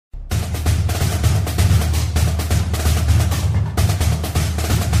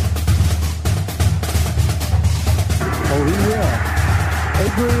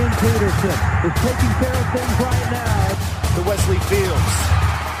Peterson is taking care of things right now. To Wesley Fields.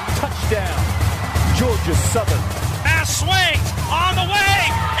 Touchdown. Georgia Southern. Pass swings on the way.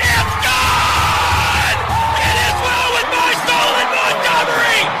 It's good! It is well with my stolen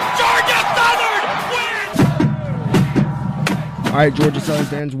Montgomery. Georgia Southern wins! All right, Georgia Southern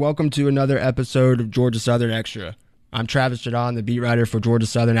fans, welcome to another episode of Georgia Southern Extra. I'm Travis Jadon, the beat writer for Georgia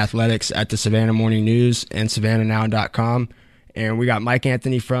Southern Athletics at the Savannah Morning News and SavannahNow.com. And we got Mike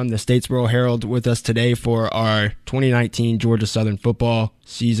Anthony from the Statesboro Herald with us today for our 2019 Georgia Southern football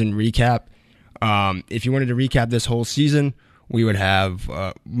season recap. If you wanted to recap this whole season, we would have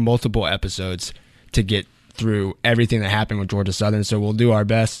multiple episodes to get through everything that happened with Georgia Southern. So we'll do our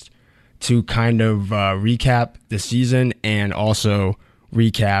best to kind of recap the season and also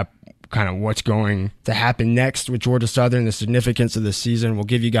recap kind of what's going to happen next with Georgia Southern, the significance of the season. We'll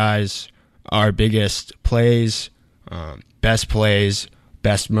give you guys our biggest plays, best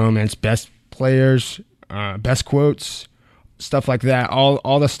moments, best players, best quotes, stuff like that.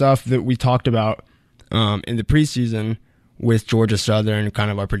 All the stuff that we talked about in the preseason with Georgia Southern, kind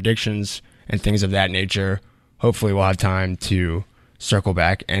of our predictions and things of that nature. Hopefully we'll have time to circle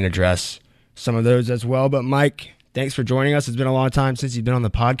back and address some of those as well. But Mike, thanks for joining us. It's been a long time since you've been on the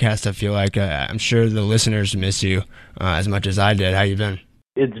podcast. I feel like I'm sure the listeners miss you as much as I did. How you been?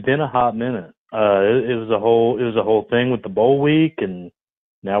 It's been a hot minute. It was a whole thing with the bowl week, and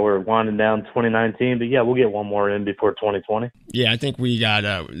now we're winding down 2019. But yeah, we'll get one more in before 2020. Yeah, I think we got.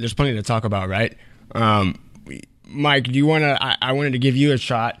 There's plenty to talk about, right? Mike, do you want to? I wanted to give you a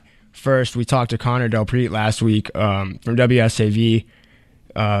shot first. We talked to Connor Delpreet last week from WSAV,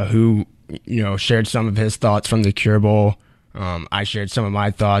 who shared some of his thoughts from the Cure Bowl. I shared some of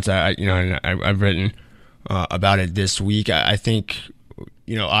my thoughts. I've written about it this week. I think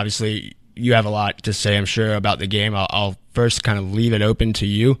obviously you have a lot to say, I'm sure, about the game. I'll first kind of leave it open to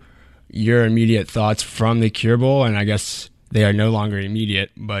you, your immediate thoughts from the Cure Bowl, and I guess they are no longer immediate,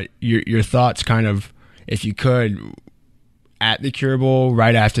 but your thoughts kind of, if you could, at the Cure Bowl,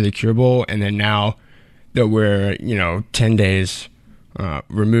 right after the Cure Bowl, and then now that we're 10 days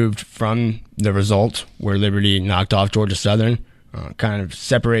removed from the result where Liberty knocked off Georgia Southern. Kind of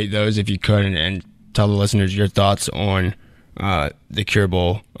separate those if you could, and tell the listeners your thoughts on the Cure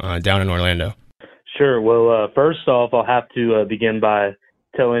Bowl down in Orlando. Sure. Well, first off, I'll have to begin by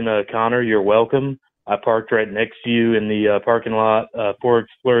telling Connor you're welcome. I parked right next to you in the parking lot for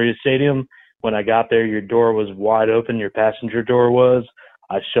Exploria Stadium. When I got there, your door was wide open. Your passenger door was.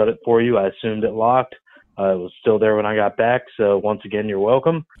 I shut it for you. I assumed it locked. It was still there when I got back. So once again, you're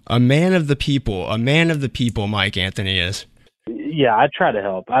welcome. A man of the people, Mike Anthony is. Yeah, I try to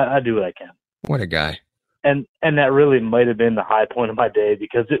help. I do what I can. What a guy. And that really might have been the high point of my day,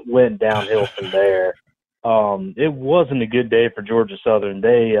 because it went downhill from there. It wasn't a good day for Georgia Southern.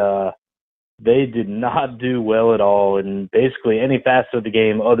 They did not do well at all in basically any facet of the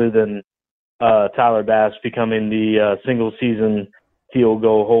game other than Tyler Bass becoming the single season field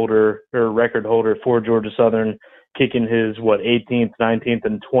goal holder or record holder for Georgia Southern, kicking his 18th, 19th,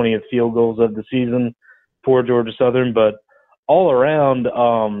 and 20th field goals of the season for Georgia Southern. But all around,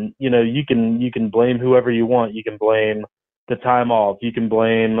 you can blame whoever you want. You can blame the time off. You can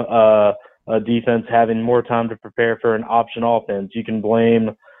blame a defense having more time to prepare for an option offense. You can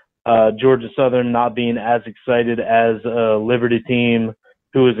blame Georgia Southern not being as excited as a Liberty team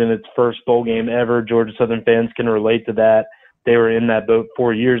who was in its first bowl game ever. Georgia Southern fans can relate to that. They were in that boat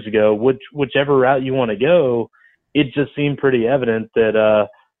 4 years ago. Whichever route you want to go, it just seemed pretty evident that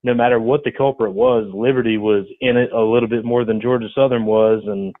no matter what the culprit was, Liberty was in it a little bit more than Georgia Southern was.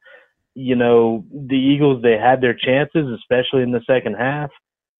 And, the Eagles, they had their chances, especially in the second half.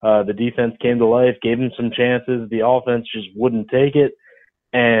 The defense came to life, gave them some chances. The offense just wouldn't take it.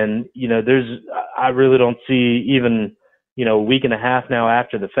 And, I really don't see even, a week and a half now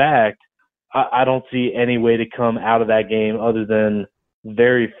after the fact, I don't see any way to come out of that game other than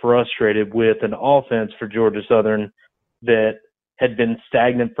very frustrated with an offense for Georgia Southern that had been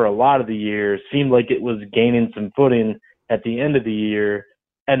stagnant for a lot of the year, seemed like it was gaining some footing at the end of the year,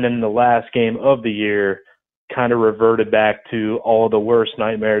 and then the last game of the year kind of reverted back to all the worst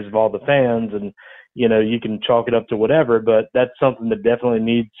nightmares of all the fans. And, you can chalk it up to whatever, but that's something that definitely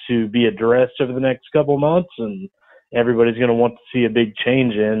needs to be addressed over the next couple of months, and everybody's going to want to see a big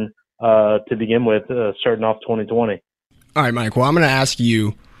change in to begin with, starting off 2020. All right, Mike. Well, I'm going to ask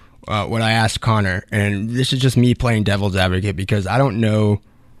you what I asked Connor, and this is just me playing devil's advocate because I don't know.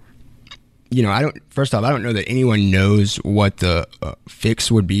 First off, I don't know that anyone knows what the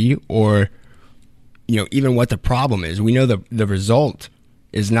fix would be, or even what the problem is. We know the result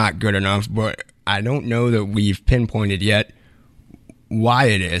is not good enough, but I don't know that we've pinpointed yet why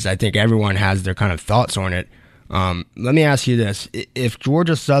it is. I think everyone has their kind of thoughts on it. Let me ask you this. If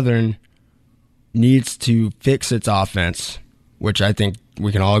Georgia Southern needs to fix its offense, which I think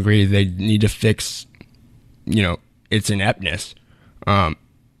we can all agree they need to fix, its ineptness,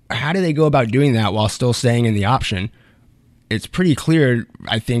 how do they go about doing that while still staying in the option? It's pretty clear,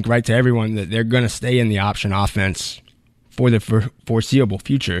 I think, right to everyone that they're going to stay in the option offense for the foreseeable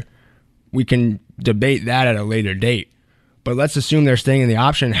future. We can debate that at a later date, but let's assume they're staying in the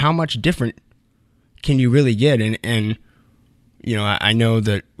option. How much different can you really get? And I know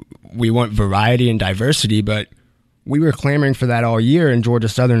that we want variety and diversity, but we were clamoring for that all year, and Georgia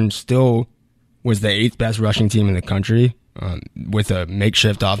Southern still was the 8th best rushing team in the country with a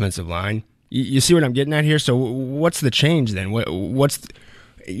makeshift offensive line. You see what I'm getting at here? So what's the change then? What's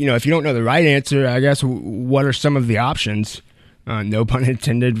if you don't know the right answer, I guess, what are some of the options, no pun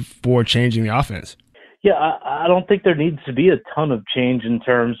intended, for changing the offense? Yeah, I don't think there needs to be a ton of change in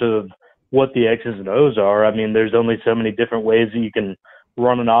terms of what the X's and O's are. I mean, there's only so many different ways that you can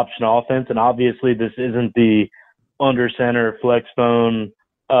run an option offense, and obviously this isn't the under center, flex bone,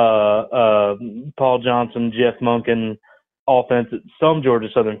 Paul Johnson, Jeff Monken offense that some Georgia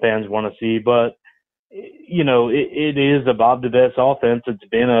Southern fans want to see, but it is a Bob DeBest offense. It's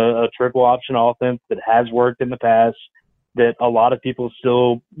been a triple option offense that has worked in the past, that a lot of people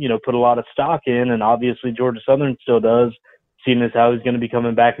still, put a lot of stock in, and obviously Georgia Southern still does, seeing as how he's going to be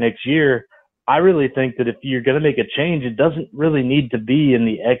coming back next year. I really think that if you're going to make a change, it doesn't really need to be in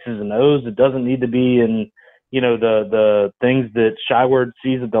the X's and O's. It doesn't need to be in, the things that Shyward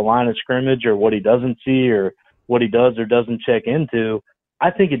sees at the line of scrimmage, or what he doesn't see, or what he does or doesn't check into.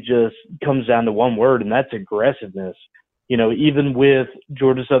 I think it just comes down to one word, and that's aggressiveness. Even with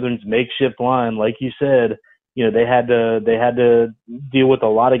Georgia Southern's makeshift line, like you said, they had to deal with a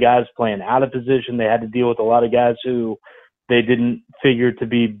lot of guys playing out of position. They had to deal with a lot of guys who they didn't figure to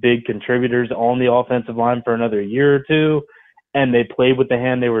be big contributors on the offensive line for another year or two, and they played with the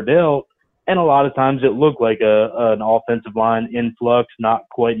hand they were dealt. And a lot of times it looked like an offensive line in flux, not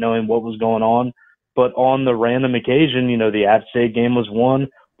quite knowing what was going on. But on the random occasion, the App State game was one,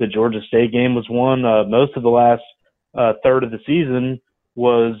 the Georgia State game was one. Most of the last third of the season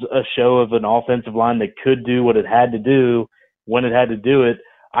was a show of an offensive line that could do what it had to do when it had to do it.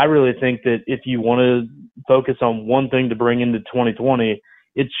 I really think that if you want to focus on one thing to bring into 2020,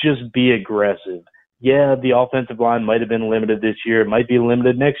 it's just be aggressive. Yeah, the offensive line might have been limited this year. It might be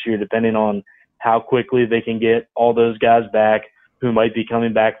limited next year, depending on how quickly they can get all those guys back who might be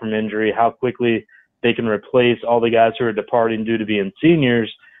coming back from injury, how quickly they can replace all the guys who are departing due to being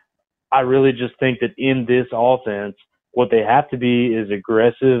seniors. I really just think that in this offense, what they have to be is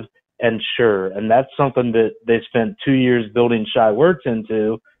aggressive and sure. And that's something that they spent 2 years building Shai Werts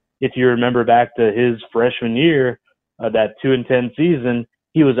into. If you remember back to his freshman year, that 2-10 season,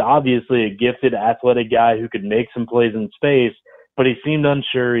 he was obviously a gifted athletic guy who could make some plays in space, but he seemed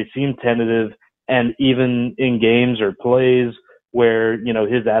unsure. He seemed tentative. And even in games or plays where,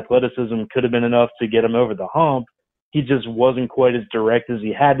 his athleticism could have been enough to get him over the hump, he just wasn't quite as direct as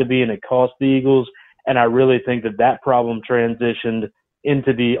he had to be, and it cost the Eagles. And I really think that problem transitioned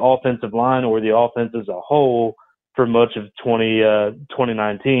into the offensive line, or the offense as a whole, for much of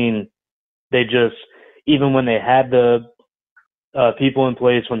 2019. They just, even when they had the people in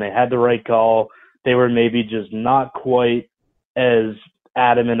place, when they had the right call, they were maybe just not quite as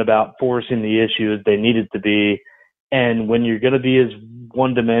adamant about forcing the issue as they needed to be. And when you're going to be as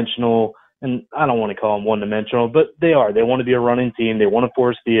one-dimensional, and I don't want to call them one-dimensional, but they are. They want to be a running team. They want to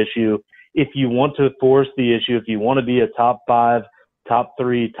force the issue. If you want to force the issue, if you want to be a top 5, top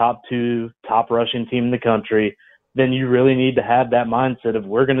 3, top 2, top rushing team in the country, then you really need to have that mindset of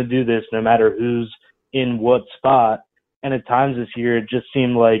we're going to do this no matter who's in what spot. And at times this year, it just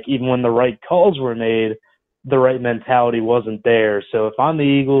seemed like even when the right calls were made, the right mentality wasn't there. So if I'm the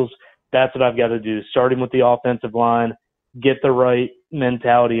Eagles, that's what I've got to do, starting with the offensive line, get the right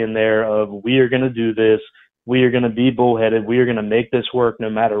mentality in there of we are going to do this, we are going to be bullheaded, we are going to make this work no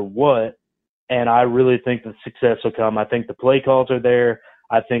matter what. And I really think the success will come. I think the play calls are there.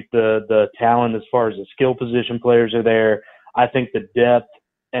 I think the talent as far as the skill position players are there. I think the depth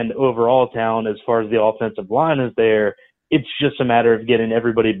and overall talent as far as the offensive line is there. It's just a matter of getting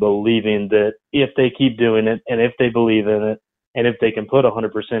everybody believing that if they keep doing it, and if they believe in it, and if they can put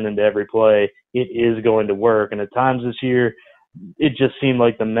 100% into every play, it is going to work. And at times this year, it just seemed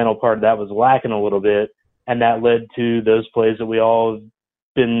like the mental part of that was lacking a little bit, and that led to those plays that we all have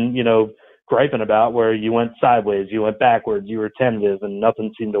been, griping about, where you went sideways, you went backwards, you were tentative, and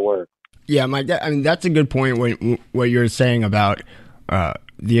nothing seemed to work. Yeah, Mike, that's a good point when what you're saying about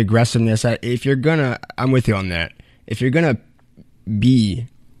the aggressiveness. I'm with you on that. If you're gonna be,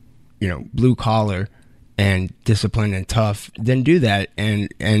 blue collar and disciplined and tough, then do that.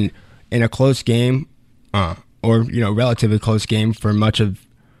 And in a close game, or relatively close game for much of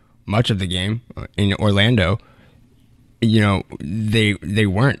the game in Orlando, they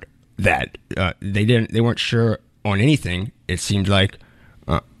weren't that. They weren't sure on anything. It seemed like.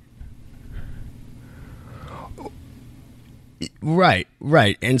 Right.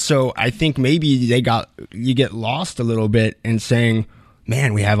 And so I think maybe you get lost a little bit in saying,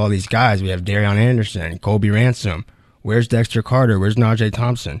 man, we have all these guys. We have Darion Anderson, Colby Ransom. Where's Dexter Carter? Where's Najee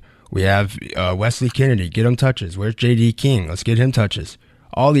Thompson? We have Wesley Kennedy. Get him touches. Where's J.D. King? Let's get him touches.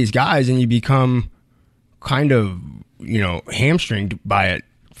 All these guys, and you become kind of, hamstringed by it,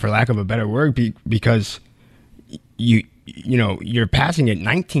 for lack of a better word, because you're passing it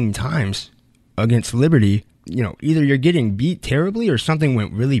 19 times against Liberty. Either you're getting beat terribly or something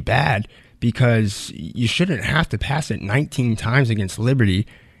went really bad, because you shouldn't have to pass it 19 times against Liberty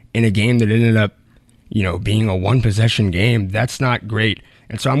in a game that ended up, being a one-possession game. That's not great.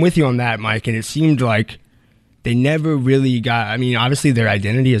 And so I'm with you on that, Mike, and it seemed like they never really got, obviously their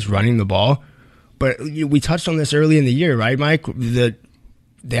identity is running the ball, but we touched on this early in the year, right, Mike? That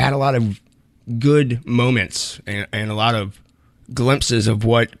they had a lot of good moments and a lot of glimpses of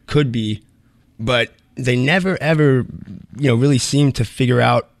what could be, but they never, ever, really seemed to figure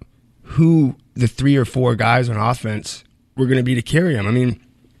out who the 3 or 4 guys on offense were going to be to carry them.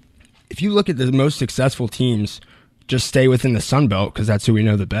 If you look at the most successful teams, just stay within the Sun Belt, because that's who we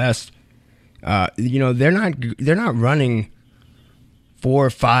know the best. They're not running 4,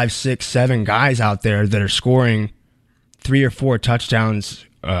 5, 6, 7 guys out there that are scoring 3 or 4 touchdowns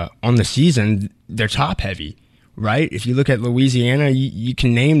on the season. They're top heavy. Right? If you look at Louisiana, you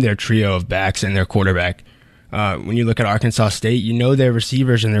can name their trio of backs and their quarterback. When you look at Arkansas State, their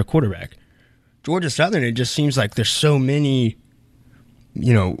receivers and their quarterback. Georgia Southern, it just seems like there's so many,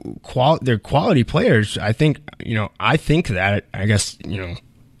 they're quality players. I think that, I guess,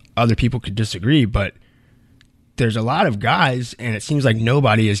 other people could disagree, but there's a lot of guys, and it seems like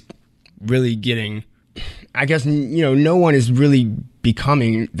nobody is really getting, I guess, no one is really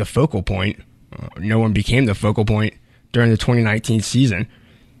becoming the focal point. No one became the focal point during the 2019 season.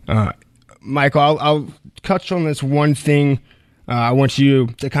 Michael, I'll touch on this one thing. I want you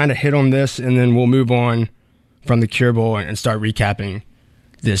to kind of hit on this, and then we'll move on from the Cure Bowl and start recapping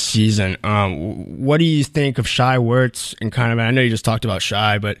this season. What do you think of Shai Werts? And kind of, I know you just talked about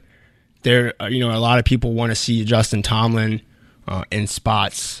Shai, but there, a lot of people want to see Justin Tomlin in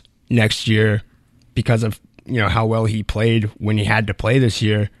spots next year because of how well he played when he had to play this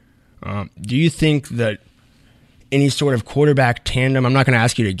year. Do you think that any sort of quarterback tandem, I'm not going to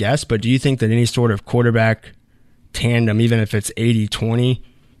ask you to guess, but do you think that any sort of quarterback tandem, even if it's 80-20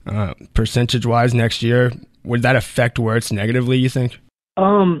 percentage-wise next year, would that affect Werts negatively, you think?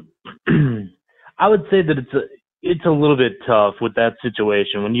 I would say that it's a little bit tough with that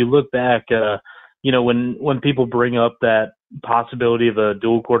situation. When you look back, when people bring up that possibility of a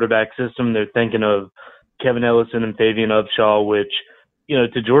dual quarterback system, they're thinking of Kevin Ellison and Fabian Upshaw, which,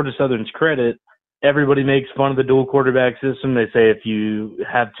 to Georgia Southern's credit, everybody makes fun of the dual quarterback system. They say if you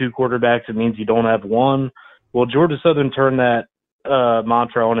have 2 quarterbacks, it means you don't have one. Well, Georgia Southern turned that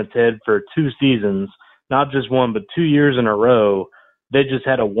mantra on its head for 2 seasons, not just 1, but 2 years in a row. They just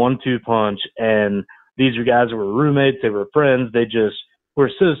had a 1-2 punch, and these are guys that were roommates. They were friends. They just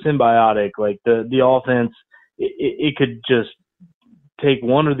were so symbiotic. Like the offense, it could just take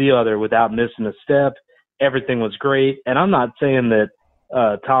one or the other without missing a step. Everything was great. And I'm not saying that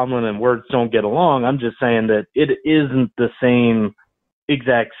Tomlin and Werts don't get along. I'm just saying that it isn't the same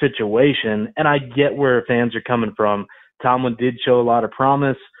exact situation. And I get where fans are coming from. Tomlin did show a lot of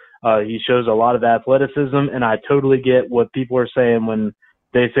promise. He shows a lot of athleticism, and I totally get what people are saying when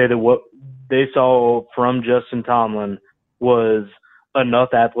they say that what they saw from Justin Tomlin was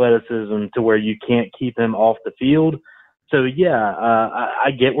enough athleticism to where you can't keep him off the field. So yeah, I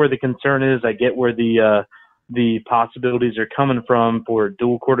get where the concern is. I get where the possibilities are coming from for a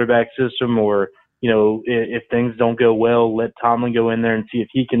dual quarterback system, or if things don't go well, let Tomlin go in there and see if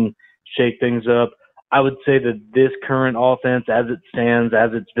he can shake things up. I would say that this current offense, as it stands,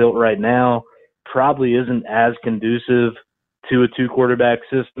 as it's built right now, probably isn't as conducive to a 2-quarterback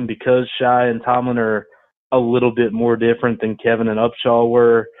system because Shai and Tomlin are a little bit more different than Kevin and Upshaw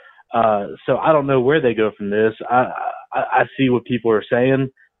were. So I don't know where they go from this. I see what people are saying.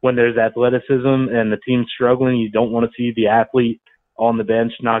 When there's athleticism and the team's struggling, you don't want to see the athlete on the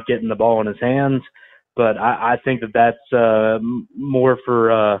bench not getting the ball in his hands. But I think that that's more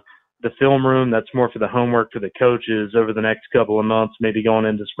for the film room. That's more for the homework for the coaches over the next couple of months, maybe going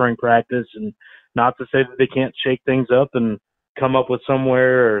into spring practice. And not to say that they can't shake things up and come up with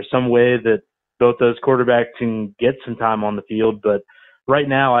somewhere or some way that both those quarterbacks can get some time on the field. But right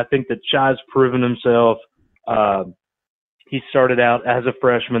now, I think that Shy's proven himself. He started out as a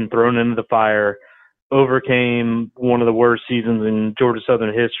freshman, thrown into the fire, overcame one of the worst seasons in Georgia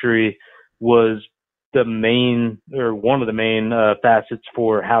Southern history, was one of the main facets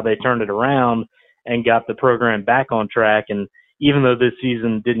for how they turned it around and got the program back on track. And even though this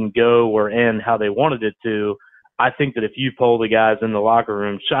season didn't go or end how they wanted it to, I think that if you poll the guys in the locker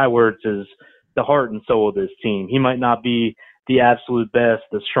room, Shy Wirtz is the heart and soul of this team. He might not be the absolute best,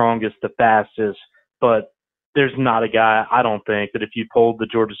 the strongest, the fastest, but there's not a guy, I don't think, that if you polled the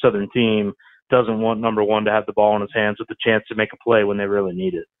Georgia Southern team, doesn't want number one to have the ball in his hands with the chance to make a play when they really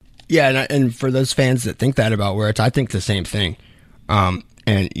need it. Yeah, and for those fans that think that about Wirtz, I think the same thing. And,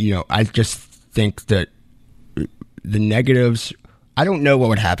 I just think that the negatives, I don't know what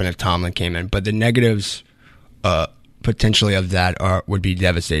would happen if Tomlin came in, but the negatives potentially of that would be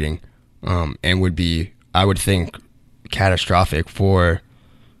devastating and would be, I would think, catastrophic for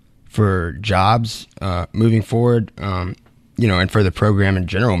jobs moving forward, and for the program in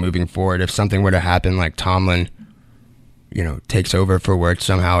general moving forward. If something were to happen like Tomlin, takes over for Wirtz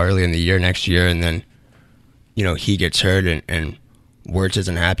somehow early in the year next year, and then, he gets hurt and Wirtz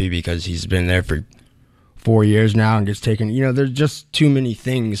isn't happy because he's been there for 4 years now and gets taken. There's just too many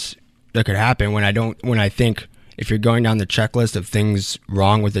things that could happen when I think if you're going down the checklist of things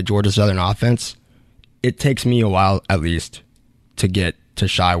wrong with the Georgia Southern offense, it takes me a while at least to get to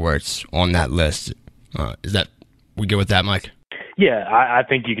Shy Wirtz on that list. Is that we good with that, Mike? Yeah, I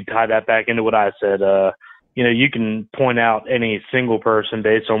think you could tie that back into what I said. You can point out any single person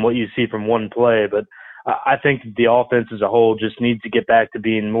based on what you see from one play, but I think the offense as a whole just needs to get back to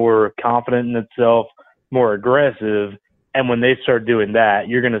being more confident in itself, more aggressive. And when they start doing that,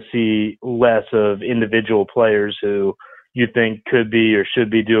 you're going to see less of individual players who you think could be or should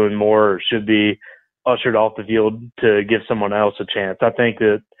be doing more or should be ushered off the field to give someone else a chance. I think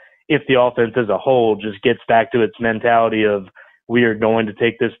that if the offense as a whole just gets back to its mentality of we are going to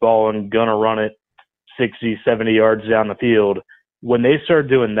take this ball and going to run it 60, 70 yards down the field, when they start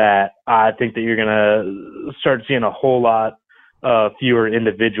doing that, I think that you're going to start seeing a whole lot fewer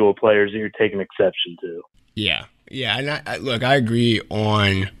individual players that you're taking exception to. Yeah. And I agree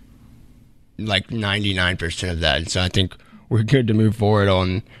on like 99% of that. And so I think we're good to move forward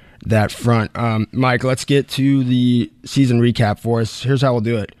on that front. Mike, let's get to the season recap for us. Here's how we'll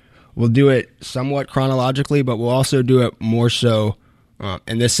do it. We'll do it somewhat chronologically, but we'll also do it more so,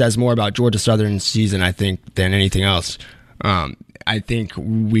 and this says more about Georgia Southern's season, I think, than anything else. I think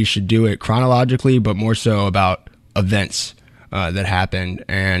we should do it chronologically, but more so about events that happened.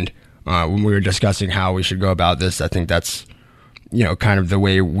 And when we were discussing how we should go about this, I think that's, kind of the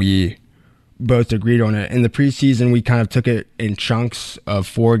way we both agreed on it. In the preseason, we kind of took it in chunks of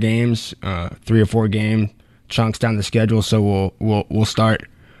 4 games, 3 or 4 game chunks down the schedule. So we'll start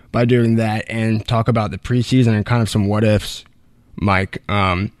by doing that and talk about the preseason and kind of some what ifs, Mike.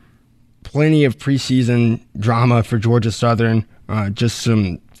 Plenty of preseason drama for Georgia Southern. Just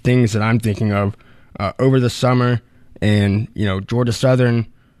some things that I'm thinking of over the summer. And, Georgia Southern,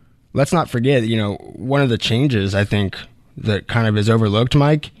 let's not forget, one of the changes I think that kind of is overlooked,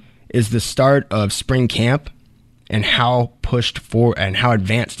 Mike, is the start of spring camp and how pushed for and how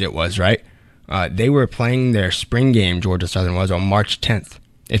advanced it was, right? They were playing their spring game, Georgia Southern was, on March 10th.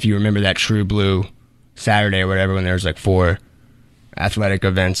 If you remember that True Blue Saturday or whatever, when there was like 4 athletic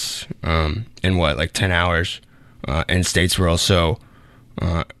events in 10 hours in Statesboro. So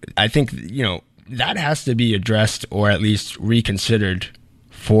I think, that has to be addressed or at least reconsidered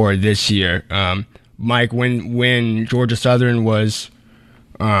for this year. Mike, when Georgia Southern was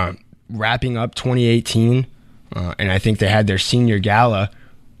wrapping up 2018, and I think they had their senior gala,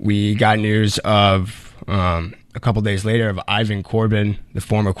 we got news of a couple days later of Ivan Corbin, the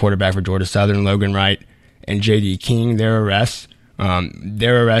former quarterback for Georgia Southern, Logan Wright, and J.D. King, their arrests.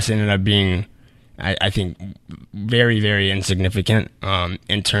 Their arrests ended up being, I think, very, very insignificant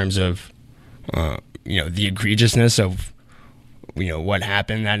in terms of, the egregiousness of, what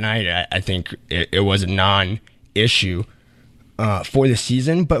happened that night. I think it was a non-issue for the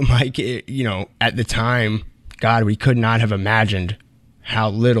season. But, Mike, at the time, God, we could not have imagined how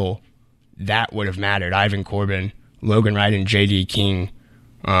little that would have mattered. Ivan Corbin, Logan Wright, and J.D. King,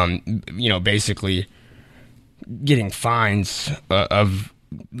 basically getting fines of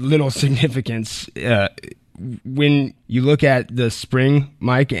little significance. When you look at the spring,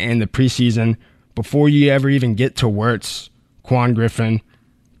 Mike, and the preseason, before you ever even get to Wirtz, Quan Griffin,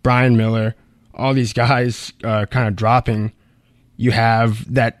 Brian Miller, all these guys kind of dropping, you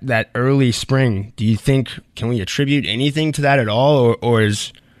have that early spring. Do you think, can we attribute anything to that at all, or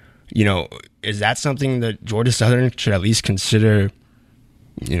is that something that Georgia Southern should at least consider,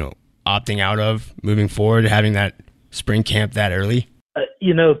 opting out of moving forward, having that spring camp that early?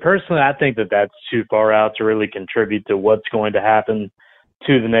 Personally, I think that that's too far out to really contribute to what's going to happen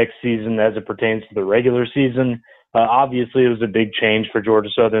to the next season as it pertains to the regular season. Obviously, it was a big change for Georgia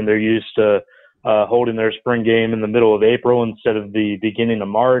Southern. They're used to holding their spring game in the middle of April instead of the beginning of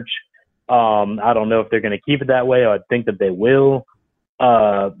March. I don't know if they're going to keep it that way. I think that they will.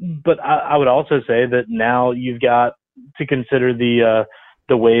 But I would also say that now you've got to consider the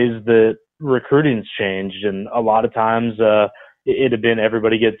ways that recruiting's changed. And a lot of times it had been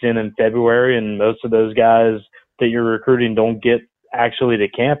everybody gets in February, and most of those guys that you're recruiting don't get actually to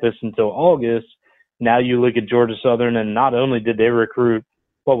campus until August. Now you look at Georgia Southern, and not only did they recruit,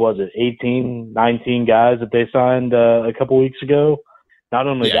 18, 19 guys that they signed a couple weeks ago. Not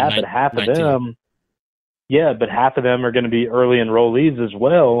only that, but half 19. Of them, but half of them are going to be early enrollees as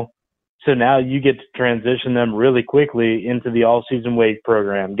well. So now you get to transition them really quickly into the all-season weight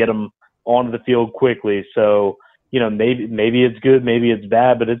program, get them onto the field quickly. So, maybe it's good, maybe it's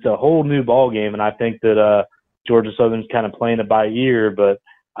bad, but it's a whole new ball game. And I think that Georgia Southern's kind of playing it by ear. But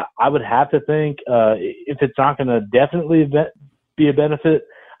I would have to think if it's not going to definitely be a benefit,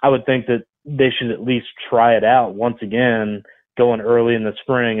 I would think that they should at least try it out once again, going early in the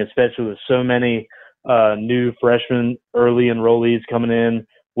spring, especially with so many new freshmen, early enrollees coming in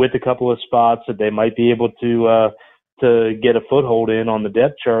with a couple of spots that they might be able to get a foothold in on the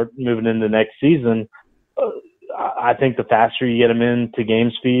depth chart moving into next season. I think the faster you get them into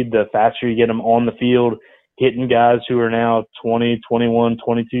game speed, the faster you get them on the field, hitting guys who are now 20, 21,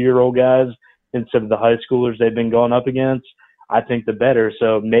 22-year-old guys instead of the high schoolers they've been going up against, I think the better.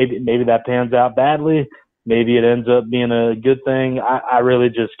 So maybe that pans out badly. Maybe it ends up being a good thing. I really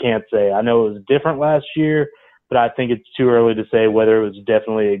just can't say. I know it was different last year, but I think it's too early to say whether it was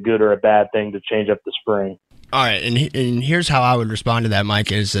definitely a good or a bad thing to change up the spring. All right, and here's how I would respond to that,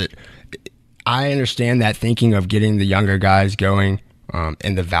 Mike, is that I understand that thinking of getting the younger guys going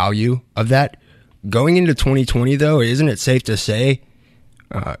and the value of that. Going into 2020, though, isn't it safe to say,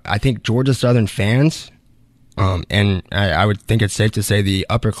 I think Georgia Southern fans, and I would think it's safe to say the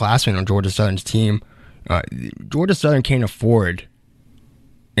upperclassmen on Georgia Southern's team, Georgia Southern can't afford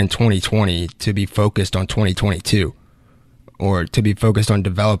in 2020 to be focused on 2022 or to be focused on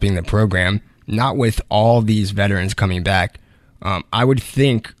developing the program, not with all these veterans coming back. I would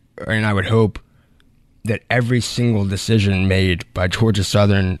think, and I would hope, that every single decision made by Georgia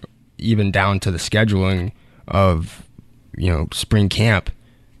Southern, even down to the scheduling of, spring camp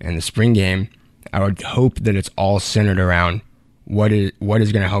and the spring game, I would hope that it's all centered around what is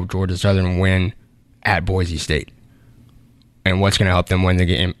going to help Georgia Southern win at Boise State, and what's going to help them win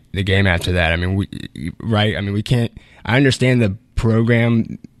the game after that. I mean, we can't. I understand the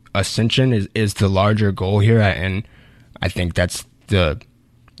program ascension is the larger goal here, and I think that's the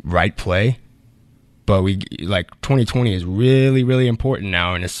right play. But 2020 is really, really important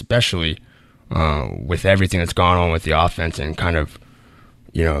now, and especially with everything that's gone on with the offense and kind of,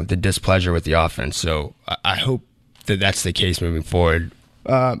 the displeasure with the offense. So I hope that that's the case moving forward.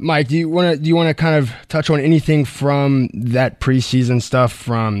 Mike, do you want to kind of touch on anything from that preseason stuff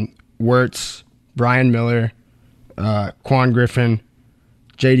from Wirtz, Brian Miller, Quan Griffin,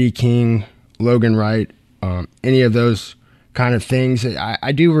 J.D. King, Logan Wright, any of those kind of things?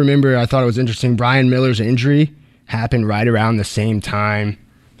 I do remember, I thought it was interesting, Brian Miller's injury happened right around the same time,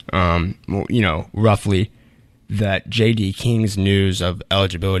 roughly, that J.D. King's news of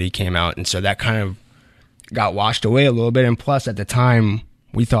eligibility came out. And so that kind of got washed away a little bit. And plus, at the time,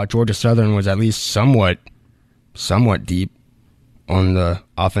 we thought Georgia Southern was at least somewhat deep on the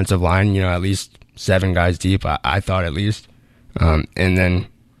offensive line, at least 7 guys deep, I thought at least. And then,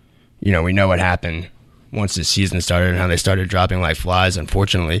 we know what happened once the season started and how they started dropping like flies,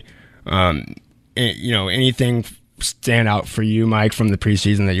 unfortunately. Anything stand out for you, Mike, from the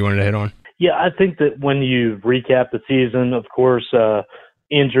preseason that you wanted to hit on? Yeah, I think that when you recap the season, of course,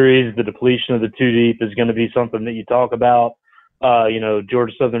 injuries, the depletion of the 2 deep is going to be something that you talk about.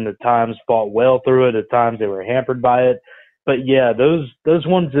 Georgia Southern at times fought well through it. At times they were hampered by it. But yeah, those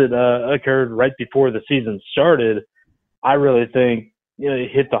ones that occurred right before the season started, I really think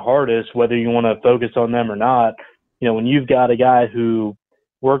hit the hardest, whether you want to focus on them or not. When you've got a guy who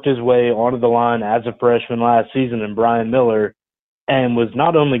worked his way onto the line as a freshman last season in Brian Miller and was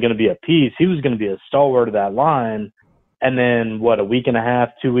not only going to be a piece, he was going to be a stalwart of that line. And then, a week and a half,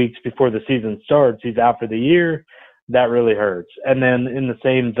 2 weeks before the season starts, he's out for the year. That really hurts. And then in the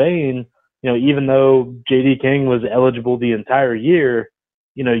same vein, even though J.D. King was eligible the entire year,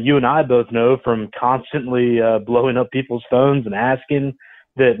 you and I both know from constantly blowing up people's phones and asking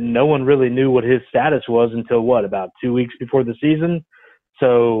that no one really knew what his status was until about 2 weeks before the season.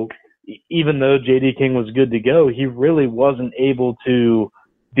 So even though J.D. King was good to go, he really wasn't able to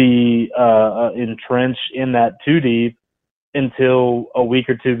be entrenched in that 2 deep until a week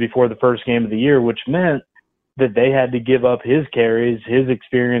or two before the first game of the year, which meant that they had to give up his carries, his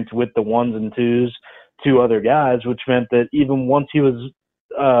experience with the 1s and 2s to other guys, which meant that even once he was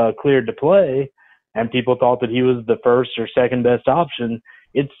cleared to play and people thought that he was the first or second best option,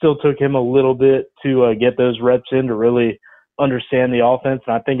 it still took him a little bit to get those reps in to really understand the offense.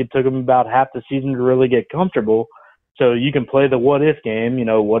 And I think it took him about half the season to really get comfortable. So you can play the what if game,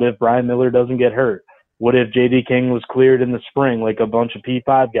 what if Brian Miller doesn't get hurt? What if J.D. King was cleared in the spring like a bunch of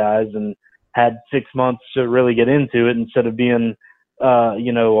P5 guys and had 6 months to really get into it instead of being,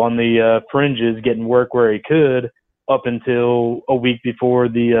 on the fringes, getting work where he could up until a week before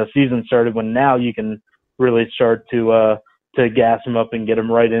the season started, when now you can really start to gas him up and get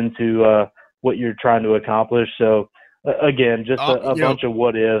him right into what you're trying to accomplish. So, again, just a bunch of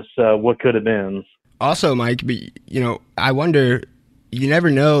what ifs, what could have been. Also, Mike, I wonder, you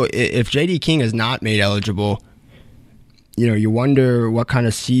never know if J.D. King is not made eligible. You wonder what kind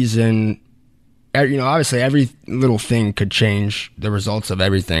of season. Obviously every little thing could change the results of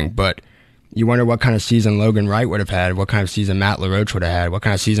everything, but you wonder what kind of season Logan Wright would have had, what kind of season Matt LaRoche would have had, what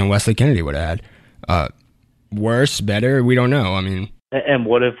kind of season Wesley Kennedy would have had. Worse, better, we don't know. And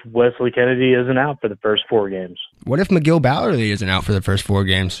what if Wesley Kennedy isn't out for the first 4 games? What if McGill Ballerly isn't out for the first 4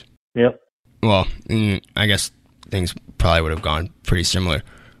 games? Yep. Well, I guess things probably would have gone pretty similar.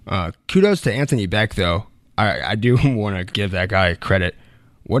 Kudos to Anthony Beck, though. I do want to give that guy credit.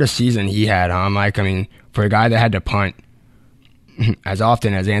 What a season he had, huh, Mike? For a guy that had to punt as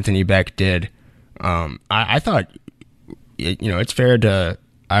often as Anthony Beck did, I thought, it's fair to,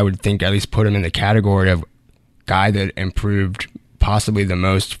 I would think, at least put him in the category of guy that improved possibly the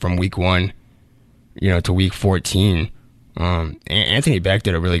most from week 1, to week 14. Anthony Beck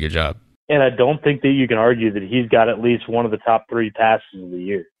did a really good job. And I don't think that you can argue that he's got at least one of the top 3 passes of the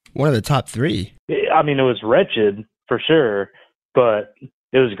year. One of the top 3? It was wretched, for sure, but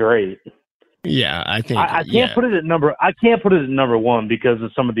it was great. Yeah, I think I can't put it at number. I can't put it at number 1 because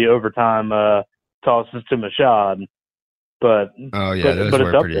of some of the overtime tosses to Mashad. But those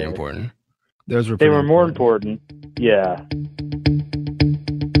were pretty important. They were more important. Yeah.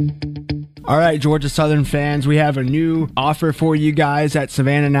 All right, Georgia Southern fans, we have a new offer for you guys at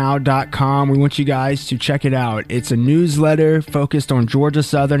SavannahNow.com. We want you guys to check it out. It's a newsletter focused on Georgia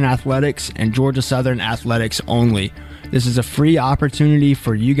Southern athletics and Georgia Southern athletics only. This is a free opportunity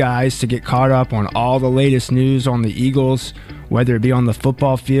for you guys to get caught up on all the latest news on the Eagles, whether it be on the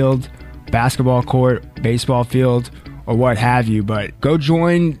football field, basketball court, baseball field, or what have you. But go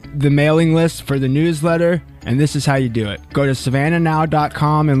join the mailing list for the newsletter, and this is how you do it. Go to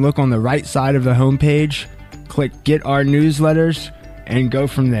SavannahNow.com and look on the right side of the homepage. Click Get Our Newsletters and go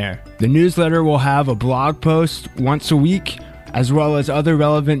from there. The newsletter will have a blog post once a week, as well as other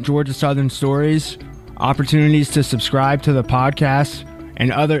relevant Georgia Southern stories, opportunities to subscribe to the podcast,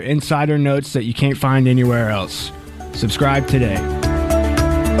 and other insider notes that you can't find anywhere else. Subscribe today.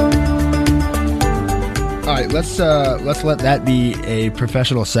 All right, let's let that be a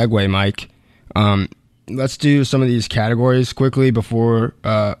professional segue, Mike. Let's do some of these categories quickly before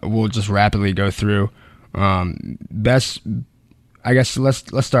we'll just rapidly go through. Let's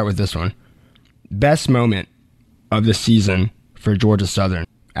start with this one. Best moment of the season for Georgia Southern.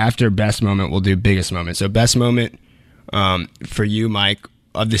 After best moment, we'll do biggest moment. So best moment for you, Mike,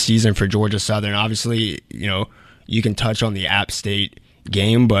 of the season for Georgia Southern. Obviously, you can touch on the App State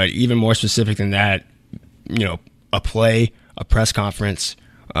game, but even more specific than that, a play, a press conference,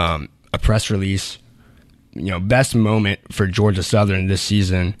 a press release. Best moment for Georgia Southern this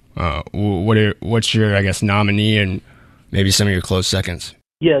season. What's your, nominee and maybe some of your close seconds?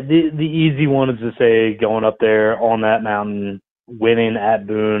 Yeah, the easy one is to say going up there on that mountain, winning at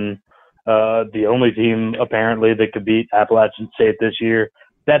Boone, the only team apparently that could beat Appalachian State this year.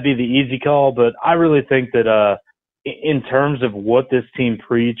 That'd be the easy call, but I really think that in terms of what this team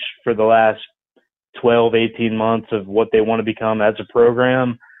preached for the last 12, 18 months of what they want to become as a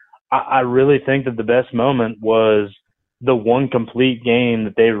program, I really think that the best moment was the one complete game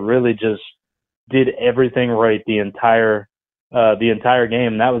that they really just did everything right the entire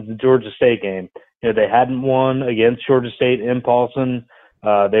game. And that was the Georgia State game. They hadn't won against Georgia State in Paulson.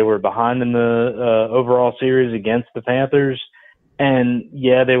 They were behind in the overall series against the Panthers. And,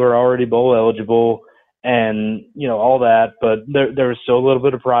 yeah, they were already bowl eligible. and, you know, all that. But there was still a little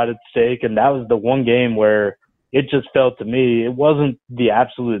bit of pride at stake. And that was the one game where it just felt to me, it wasn't the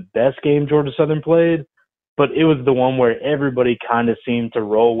absolute best game Georgia Southern played, but it was the one where everybody kind of seemed to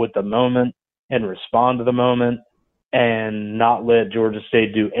roll with the moment and respond to the moment and not let Georgia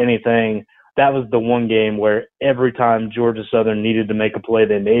State do anything. That was the one game where every time Georgia Southern needed to make a play,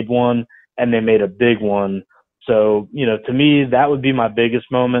 they made one, and they made a big one. So, you know, to me, that would be my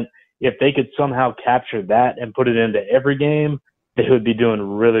biggest moment. If they could somehow capture that and put it into every game, they would be doing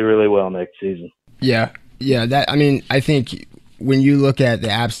really, really well next season. Yeah. I think when you look at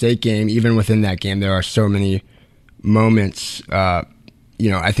the App State game, even within that game, there are so many moments. I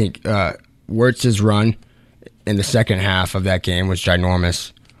think Wirtz's run in the second half of that game was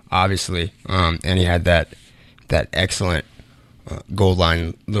ginormous, obviously, and he had that excellent goal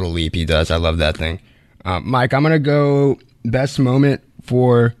line little leap he does. I love that thing. Mike, I'm going to go best moment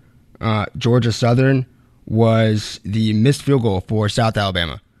for Georgia Southern was the missed field goal for South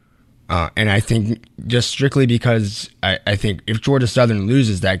Alabama. And I think just strictly because I think if Georgia Southern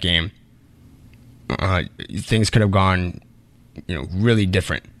loses that game, things could have gone, really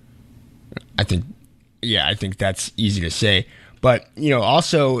different. I think that's easy to say. But,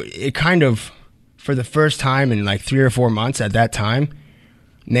 also it kind of, for the first time in like 3 or 4 months at that time,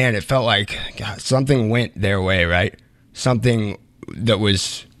 man, it felt like something went their way, right? Something that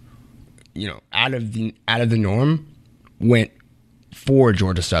was, out of the norm went for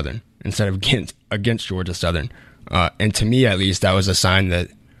Georgia Southern instead of against Georgia Southern. And to me, at least, that was a sign that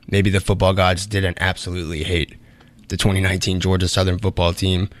maybe the football gods didn't absolutely hate the 2019 Georgia Southern football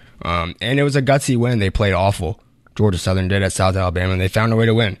team. And it was a gutsy win. They played awful. Georgia Southern did at South Alabama, and they found a way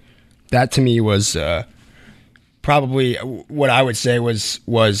to win. That, to me, was probably what I would say was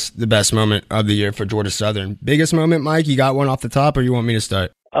the best moment of the year for Georgia Southern. Biggest moment, Mike? You got one off the top, or you want me to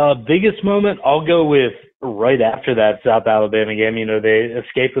start? Biggest moment, I'll go with right after that South Alabama game. They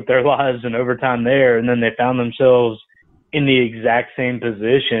escaped with their lives in overtime there, and then they found themselves in the exact same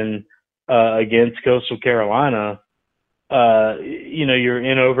position against Coastal Carolina. You're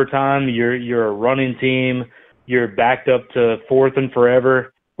in overtime. You're a running team. You're backed up to 4th and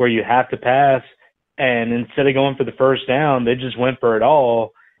forever where you have to pass. And instead of going for the first down, they just went for it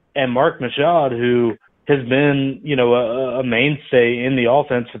all. And Mark Machad, who has been, a mainstay in the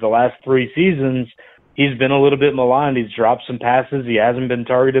offense for the last 3 seasons, he's been a little bit maligned. He's dropped some passes. He hasn't been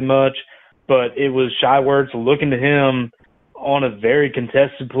targeted much. But it was Shy Wirtz looking to him on a very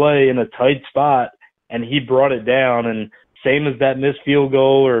contested play in a tight spot, and he brought it down. And same as that missed field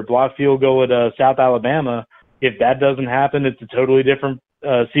goal or blocked field goal at South Alabama, if that doesn't happen, it's a totally different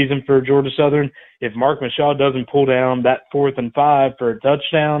season for Georgia Southern. If Mark Machad doesn't pull down that 4th and 5 for a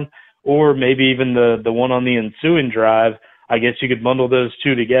touchdown, or maybe even the one on the ensuing drive, I guess you could bundle those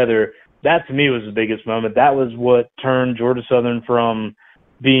two together. That, to me, was the biggest moment. That was what turned Georgia Southern from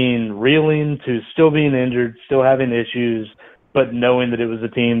being reeling to still being injured, still having issues, but knowing that it was a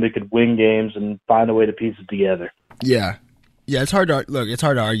team that could win games and find a way to piece it together. Yeah, it's hard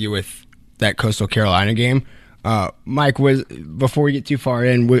to argue with that Coastal Carolina game. Mike, before we get too far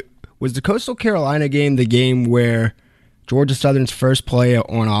in, was the Coastal Carolina game the game where Georgia Southern's first play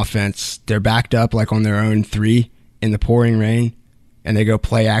on offense, they're backed up like on their own 3 in the pouring rain, and they go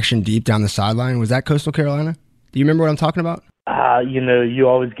play action deep down the sideline? Was that Coastal Carolina? Do you remember what I'm talking about? You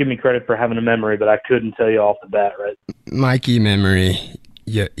always give me credit for having a memory, but I couldn't tell you off the bat, right? Mikey memory,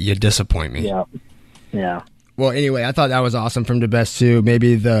 you disappoint me. Yeah. Well, anyway, I thought that was awesome from the best too.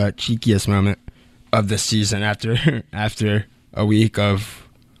 Maybe the cheekiest moment of the season after a week of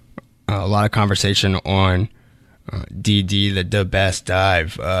a lot of conversation on DD, the best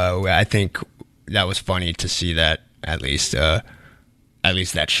dive. I think that was funny to see that at least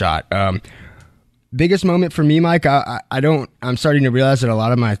that shot. Biggest moment for me, Mike. I'm starting to realize that a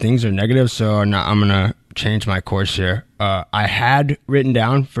lot of my things are negative, so I'm gonna change my course here. I had written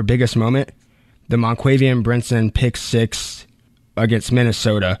down for biggest moment the Monquavian Brinson pick 6 against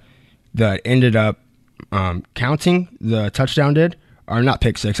Minnesota that ended up counting. The touchdown did, or not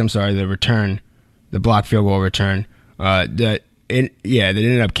pick 6. I'm sorry, the return, the block field goal return. That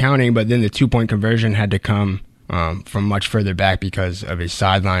ended up counting, but then the 2-point conversion had to come from much further back because of a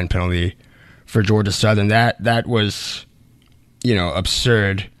sideline penalty for Georgia Southern. That was,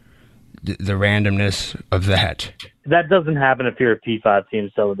 absurd. The randomness of that. That doesn't happen if you're a P5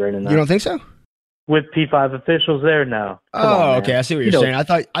 team celebrating that. You don't think so? With P5 officials there, no. Okay, I see what you're saying. I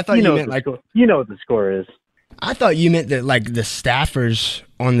thought you meant like you know what the score is. I thought you meant that like the staffers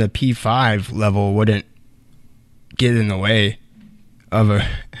on the P5 level wouldn't get in the way of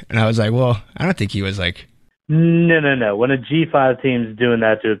and I was like, well, I don't think he was like. No. When a G5 team's doing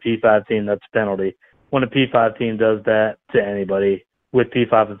that to a P5 team, that's a penalty. when a P5 team does that to anybody with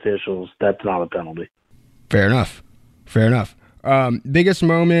P5 officials, that's not a penalty. Fair enough. Biggest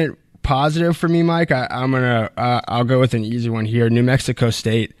moment positive for me, Mike. I'll go with an easy one here. New Mexico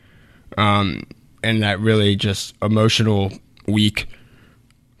State, and that really just emotional week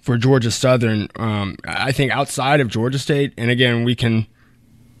for Georgia Southern. I think outside of Georgia State, and again, we can,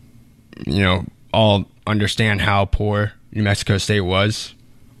 all understand how poor New Mexico State was,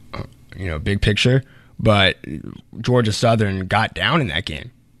 big picture, but Georgia Southern got down in that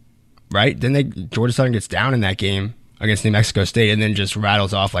game, right? Then Georgia Southern gets down in that game against New Mexico State and then just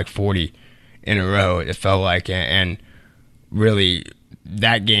rattles off like 40 in a row, it felt like. And really,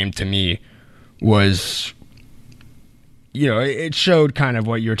 that game to me was, it showed kind of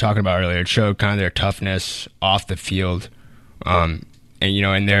what you were talking about earlier. It showed kind of their toughness off the field, and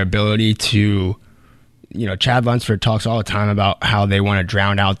their ability to, Chad Lunsford talks all the time about how they want to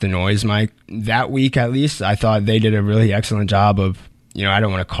drown out the noise, Mike. That week, at least, I thought they did a really excellent job of, I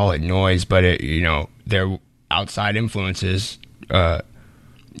don't want to call it noise, but their outside influences, owning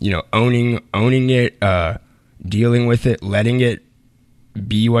it, dealing with it, letting it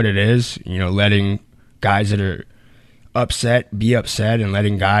be what it is, letting guys that are upset be upset, and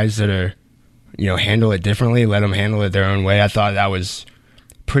letting guys that are, handle it differently, let them handle it their own way. I thought that was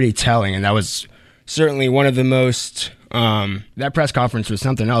pretty telling, and that was certainly one of the most, that press conference was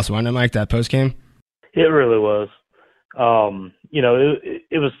something else, wasn't it, Mike, that post-game? It really was.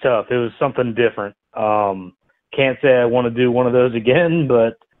 It was tough. It was something different. Can't say I want to do one of those again,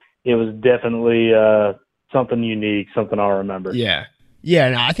 but it was definitely something unique, something I'll remember. Yeah,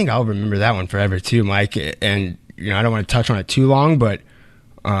 and I think I'll remember that one forever too, Mike. And, I don't want to touch on it too long, but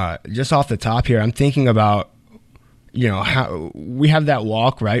just off the top here, I'm thinking about, how we have that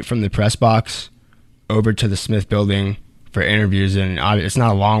walk, right, from the press box over to the Smith Building for interviews, and it's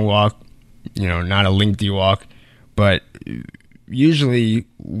not a long walk, not a lengthy walk, but usually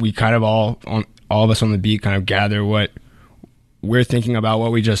we kind of all of us on the beat kind of gather what we're thinking about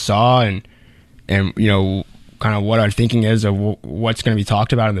what we just saw, and kind of what our thinking is of what's going to be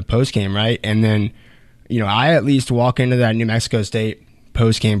talked about in the post game, right? And then I at least walk into that New Mexico State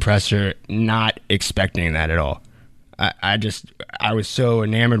post game presser not expecting that at all. I was so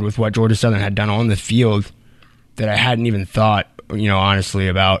enamored with what Georgia Southern had done on the field that I hadn't even thought, honestly,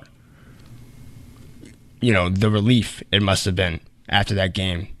 about, the relief it must have been after that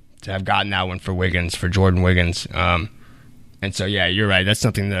game to have gotten that one for Jordan Wiggins. And so, yeah, you're right. That's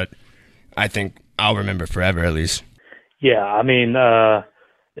something that I think I'll remember forever, at least. Yeah, I mean,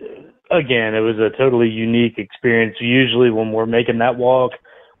 again, it was a totally unique experience. Usually when we're making that walk,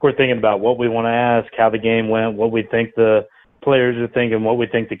 we're thinking about what we want to ask, how the game went, what we think the players are thinking, what we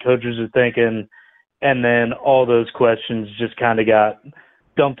think the coaches are thinking, and then all those questions just kind of got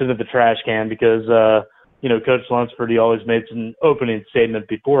dumped into the trash can because, Coach Lunsford, he always made an opening statement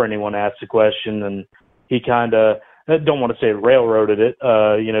before anyone asked a question, and he kind of, I don't want to say railroaded it,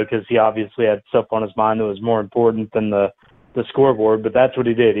 because he obviously had stuff on his mind that was more important than the scoreboard, but that's what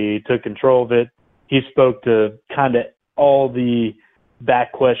he did. He took control of it. He spoke to kind of all the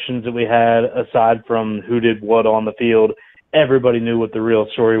back questions that we had aside from who did what on the field. Everybody knew what the real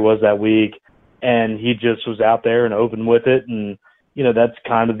story was that week, and he just was out there and open with it. And, that's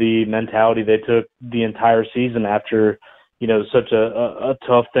kind of the mentality they took the entire season after, such a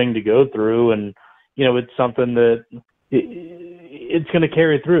tough thing to go through. And, it's something that it's going to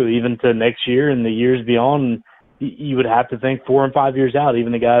carry through even to next year and the years beyond. You would have to think 4 and 5 years out,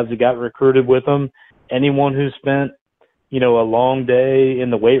 even the guys that got recruited with them, anyone who spent, a long day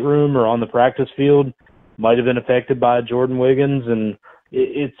in the weight room or on the practice field might have been affected by Jordan Wiggins. And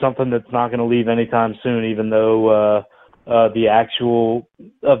it's something that's not going to leave anytime soon, even though the actual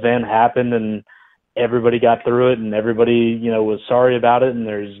event happened and everybody got through it and everybody, was sorry about it. And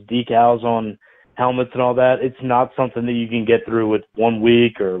there's decals on helmets and all that. It's not something that you can get through with 1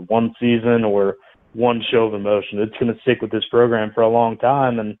 week or one season or one show of emotion. It's going to stick with this program for a long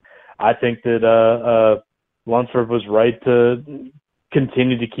time. And I think that Lunsford was right to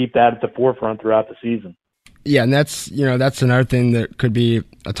continue to keep that at the forefront throughout the season. Yeah, and that's another thing that could be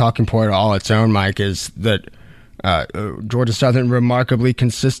a talking point all its own, Mike, is that Georgia Southern remarkably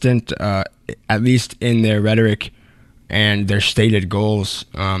consistent, at least in their rhetoric and their stated goals.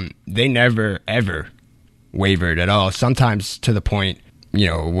 They never, ever wavered at all, sometimes to the point,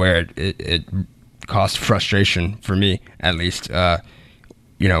 where it caused frustration for me, at least,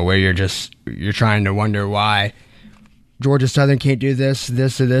 where you're trying to wonder why Georgia Southern can't do this, or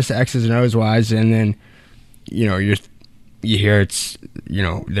this, X's and O's wise, and then, you hear it's,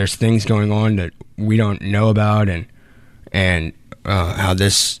 there's things going on that we don't know about, and how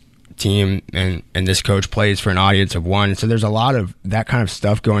this team and this coach plays for an audience of one. So there's a lot of that kind of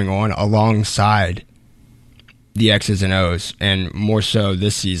stuff going on alongside the X's and O's, and more so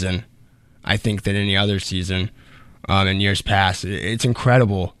this season, I think, than any other season in years past. It's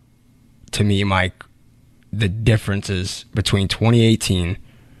incredible to me, Mike, the differences between 2018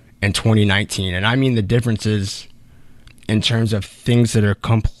 and 2019. And I mean the differences in terms of things that are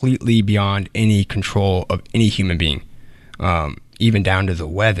completely beyond any control of any human being, even down to the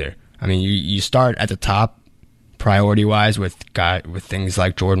weather. I mean, you start at the top priority-wise with things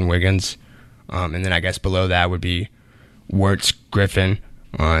like Jordan Wiggins, and then I guess below that would be Wirtz, Griffin,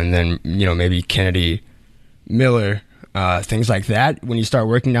 and then maybe Kennedy, Miller, things like that. When you start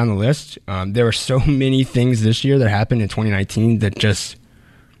working down the list, there were so many things this year that happened in 2019 that just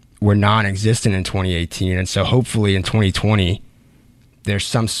were non-existent in 2018, and so hopefully in 2020 there's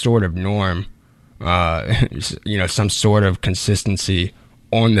some sort of norm, some sort of consistency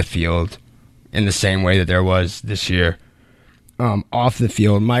on the field in the same way that there was this year off the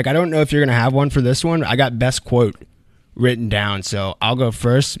field. Mike, I don't know if you're going to have one for this one. I got best quote written down, so I'll go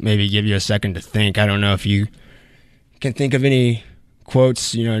first, maybe give you a second to think. I don't know if you can think of any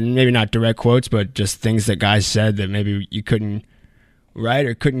quotes, maybe not direct quotes, but just things that guys said that maybe you couldn't write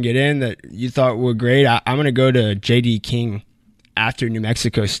or couldn't get in that you thought were great. I'm going to go to J.D. King after New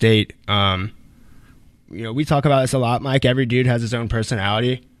Mexico State. We talk about this a lot, Mike. Every dude has his own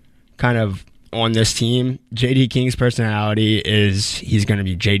personality kind of on this team. J.D. King's personality is he's going to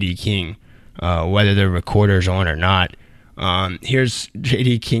be J.D. King, whether the recorder's on or not. Here's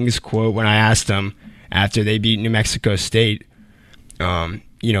J.D. King's quote when I asked him after they beat New Mexico State,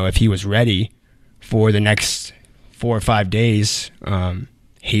 if he was ready for the next 4 or 5 days,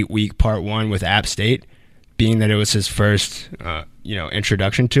 Hate Week Part 1 with App State, being that it was his first,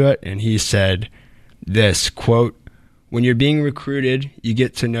 introduction to it. And he said this, quote, "When you're being recruited, you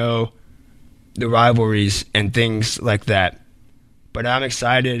get to know the rivalries and things like that. But I'm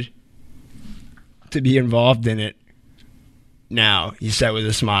excited to be involved in it now," he said with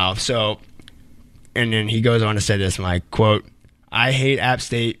a smile. So, and then he goes on to say this, Mike, quote, "I hate App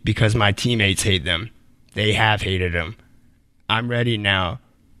State because my teammates hate them. They have hated them. I'm ready now.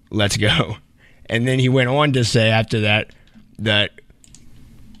 Let's go." And then he went on to say after that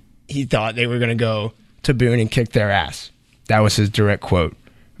he thought they were going to go to Boone and kick their ass. That was his direct quote.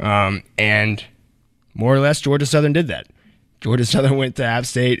 And more or less, Georgia Southern did that. Georgia Southern went to App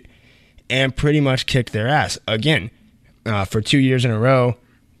State and pretty much kicked their ass. Again, for 2 years in a row,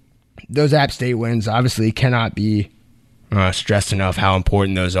 those App State wins obviously cannot be stressed enough how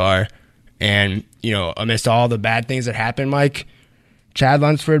important those are. And, amidst all the bad things that happened, Mike, Chad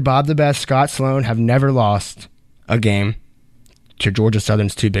Lunsford, Bob the Best, Scott Sloan have never lost a game to Georgia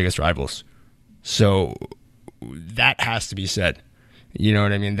Southern's two biggest rivals. So that has to be said. You know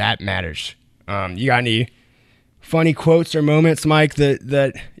what I mean? That matters. You got any funny quotes or moments, Mike,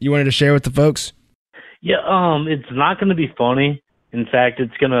 that you wanted to share with the folks? Yeah, it's not going to be funny. In fact,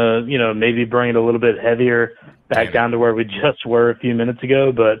 it's going to, maybe bring it a little bit heavier back down to where we just were a few minutes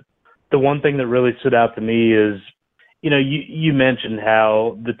ago. But the one thing that really stood out to me is, you mentioned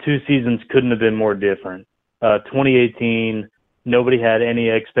how the two seasons couldn't have been more different. 2018, nobody had any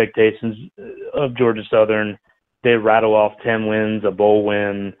expectations of Georgia Southern. They rattle off 10 wins, a bowl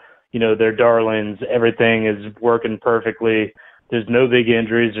win. They're darlings. Everything is working perfectly. There's no big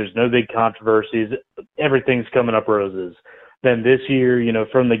injuries. There's no big controversies. Everything's coming up roses. Then this year,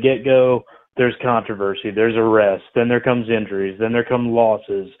 from the get-go, there's controversy. There's arrests. Then there comes injuries. Then there come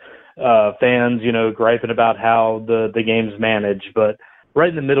losses. Fans, griping about how the game's managed. But right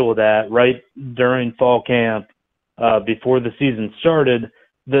in the middle of that, right during fall camp, before the season started,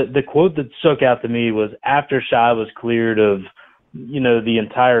 the quote that stuck out to me was after Shai was cleared of, the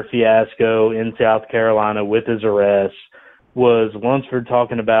entire fiasco in South Carolina with his arrest, was Lunsford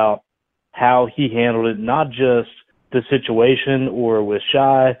talking about how he handled it, not just the situation or with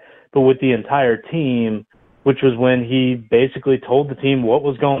Shai, but with the entire team, which was when he basically told the team what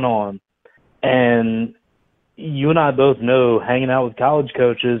was going on. And you and I both know, hanging out with college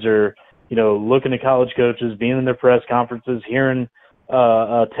coaches or, looking at college coaches, being in their press conferences, hearing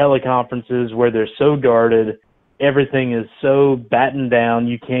teleconferences where they're so guarded, everything is so battened down,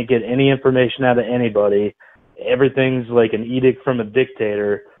 you can't get any information out of anybody. Everything's like an edict from a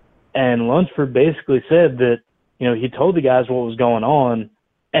dictator. And Lunsford basically said that, he told the guys what was going on,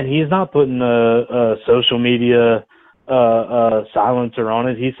 and he's not putting a social media silencer on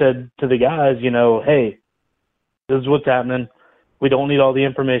it. He said to the guys, hey, this is what's happening. We don't need all the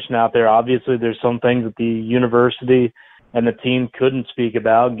information out there. Obviously, there's some things that the university and the team couldn't speak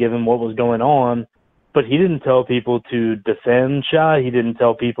about given what was going on. but he didn't tell people to defend Shy. He didn't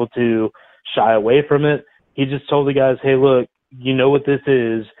tell people to shy away from it. He just told the guys, hey, look, you know what this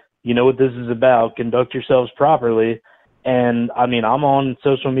is. You know what this is about. Conduct yourselves properly. And, I mean, I'm on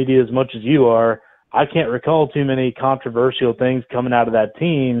social media as much as you are. I can't recall too many controversial things coming out of that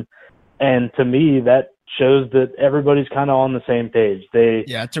team. And to me, that shows that everybody's kind of on the same page. They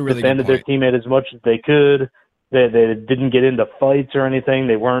it's a really defended good their point. teammate as much as they could. They didn't get into fights or anything.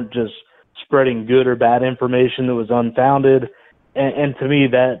 They weren't just spreading good or bad information that was unfounded. And to me,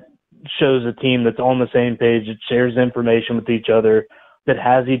 that shows a team that's on the same page, that shares information with each other, that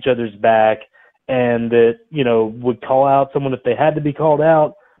has each other's back, and that, you know, would call out someone if they had to be called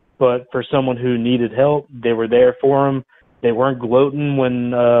out. But for someone who needed help, they were there for them. They weren't gloating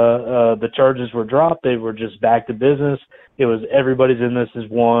when the charges were dropped. They were just back to business. It was everybody's in this as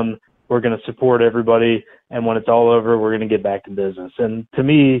one. We're going to support everybody, and when it's all over, we're going to get back to business. And to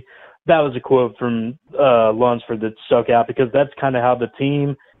me, that was a quote from Lunsford that stuck out, because that's kind of how the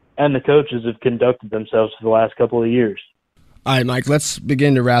team and the coaches have conducted themselves for the last couple of years. All right, Mike, let's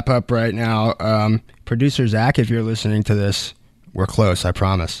begin to wrap up right now. Producer Zach, if you're listening to this, we're close, I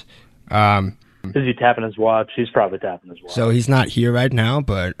promise. Is he tapping his watch? He's probably tapping his watch. So he's not here right now,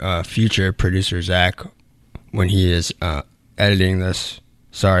 but future producer Zach, when he is editing this,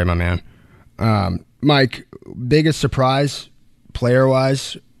 sorry, my man. Mike, biggest surprise,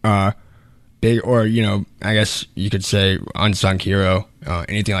 player-wise, big, or, you know, I guess you could say unsung hero,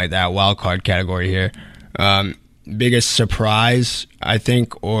 anything like that, wild card category here. Biggest surprise, I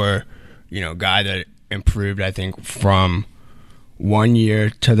think, or, you know, guy that improved, I think, from 1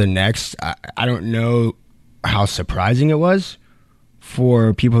 year to the next. I don't know how surprising it was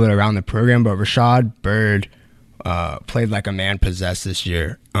for people that are around the program, but Rashad Byrd played like a man possessed this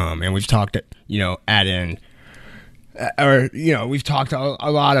year. And we've talked, you know, we've talked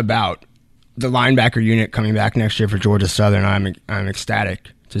a lot about the linebacker unit coming back next year for Georgia Southern. I'm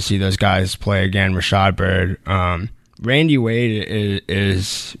ecstatic to see those guys play again. Rashad Byrd, Randy Wade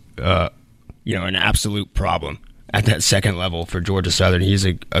is you know, an absolute problem at that second level for Georgia Southern. He's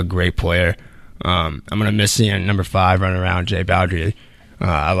a great player. I'm gonna miss seeing number 5 running around, Jay Bowdry.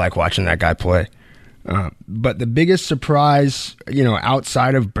 I like watching that guy play. But the biggest surprise, you know,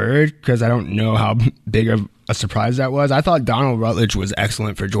 outside of Byrd, because I don't know how big of a surprise that was, I thought Donald Rutledge was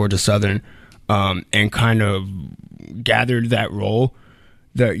excellent for Georgia Southern, and kind of gathered that role.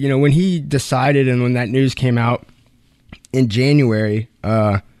 You know, when he decided, and when that news came out in January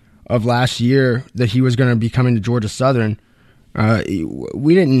of last year that he was going to be coming to Georgia Southern,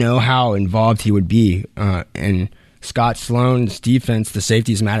 we didn't know how involved he would be. And Scott Sloan's defense, the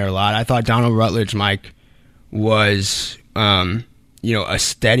safeties matter a lot. I thought Donald Rutledge, Mike, was you know, a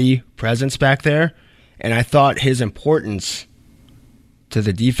steady presence back there, and I thought his importance to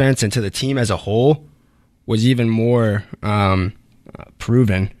the defense and to the team as a whole was even more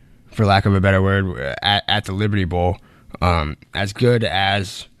proven, for lack of a better word, at the Liberty Bowl. As good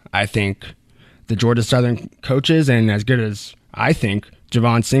as I think the Georgia Southern coaches, and as good as I think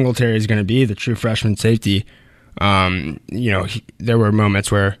Javon Singletary is going to be, the true freshman safety, you know, there were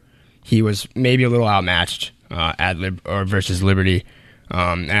moments where he was maybe a little outmatched versus Liberty,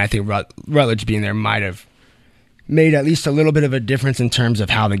 and I think Rutledge being there might have made at least a little bit of a difference in terms of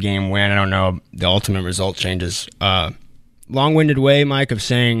how the game went. I don't know the ultimate result changes. Long-winded way, Mike, of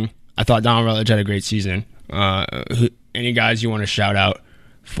saying I thought Donald Rutledge had a great season. Any guys you want to shout out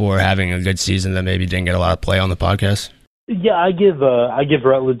for having a good season that maybe didn't get a lot of play on the podcast? Yeah, I give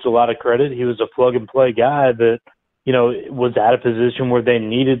Rutledge a lot of credit. He was a plug-and-play guy that, you know, was at a position where they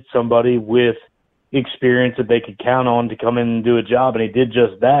needed somebody with experience that they could count on to come in and do a job, and he did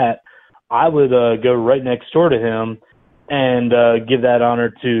just that. I would go right next door to him and give that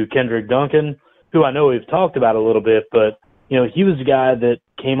honor to Kendrick Duncan, who I know we've talked about a little bit, but, you know, he was a guy that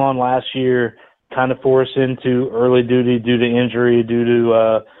came on last year, kind of forced into early duty due to injury, due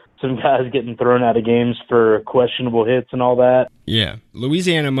to some guys getting thrown out of games for questionable hits and all that. Yeah.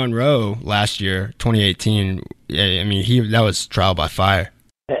 Louisiana Monroe last year, 2018, I mean, that was trial by fire.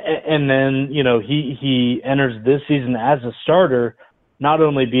 And then, you know, he enters this season as a starter, not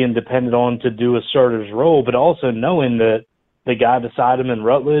only being depended on to do a starter's role, but also knowing that the guy beside him in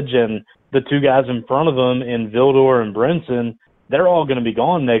Rutledge and the two guys in front of him in Vildor and Brinson, they're all going to be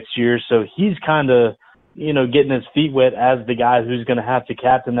gone next year. So he's kind of, you know, getting his feet wet as the guy who's going to have to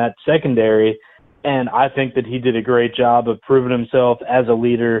captain that secondary. And I think that he did a great job of proving himself as a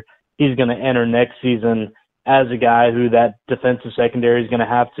leader. He's going to enter next season as a guy who that defensive secondary is going to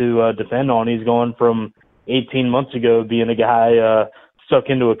have to defend on. He's going from 18 months ago being a guy stuck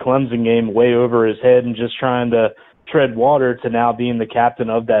into a Clemson game way over his head and just trying to tread water to now being the captain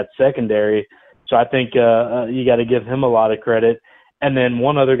of that secondary. So I think you got to give him a lot of credit. And then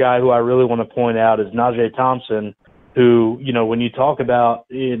one other guy who I really want to point out is Najee Thompson, who, when you talk about,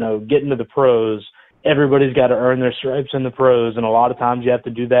 getting to the pros, everybody's got to earn their stripes in the pros. And a lot of times you have to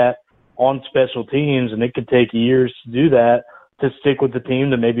do that on special teams, and it could take years to do that, to stick with the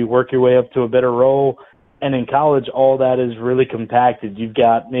team, to maybe work your way up to a better role. And in college, all that is really compacted. You've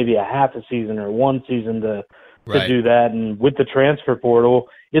got maybe a half a season or one season to do that. And with the transfer portal,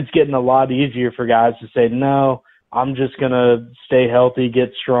 it's getting a lot easier for guys to say, no, I'm just going to stay healthy,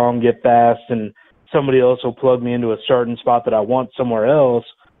 get strong, get fast, and somebody else will plug me into a starting spot that I want somewhere else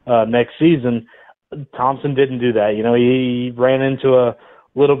next season. Thompson didn't do that. He ran into a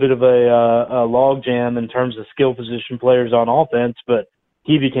little bit of a log jam in terms of skill position players on offense, but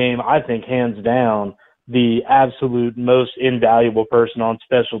he became, I think, hands down, the absolute most invaluable person on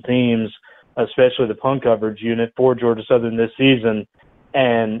special teams, especially the punt coverage unit for Georgia Southern this season.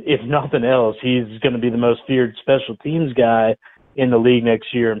 And if nothing else, he's going to be the most feared special teams guy in the league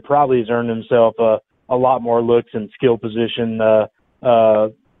next year, and probably has earned himself a lot more looks in skill position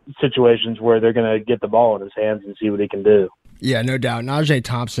situations where they're going to get the ball in his hands and see what he can do. Yeah, no doubt. Najee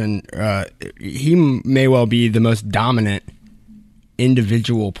Thompson, he may well be the most dominant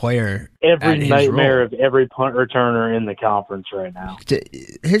individual player. Every nightmare of every punt returner in the conference right now.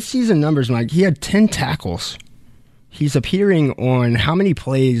 His season numbers, Mike, he had 10 tackles. He's appearing on how many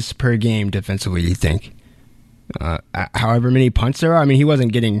plays per game defensively, do you think? However many punts there are? I mean, he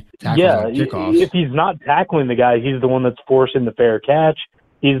wasn't getting tackled on kickoffs. If he's not tackling the guy, he's the one that's forcing the fair catch.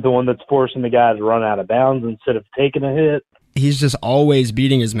 He's the one that's forcing the guy to run out of bounds instead of taking a hit. He's just always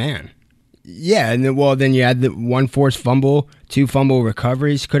beating his man. Yeah, and then you had the one forced fumble, 2 fumble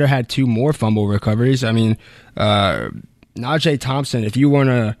recoveries. Could have had 2 more fumble recoveries. I mean, Najee Thompson, if you want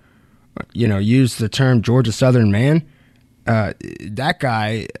to, use the term Georgia Southern man, that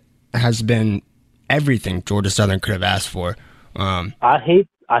guy has been everything Georgia Southern could have asked for. I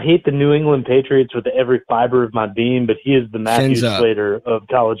hate the New England Patriots with every fiber of my being, but he is the Matthew Slater of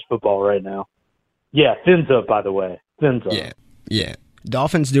college football right now. Yeah, fins up, by the way. Fins up. Yeah.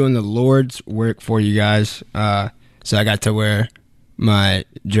 Dolphins doing the Lord's work for you guys. So I got to wear my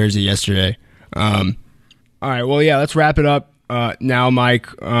jersey yesterday. All right, well, yeah, let's wrap it up now, Mike,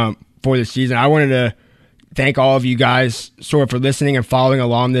 for the season. I wanted to thank all of you guys sort of for listening and following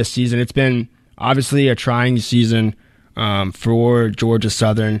along this season. It's been obviously a trying season for Georgia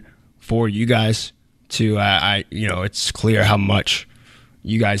Southern, for you guys to, it's clear how much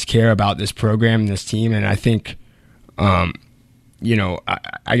you guys care about this program and this team. And I think, I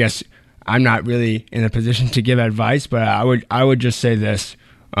guess I'm not really in a position to give advice, but I would just say this,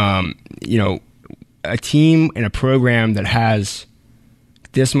 a team and a program that has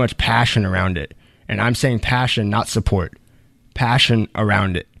this much passion around it, and I'm saying passion, not support, passion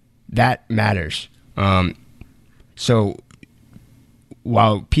around it, that matters. So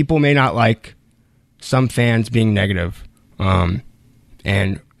while people may not like some fans being negative,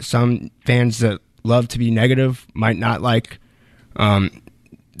 and some fans that love to be negative might not like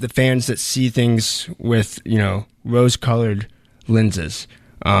the fans that see things with, rose-colored lenses.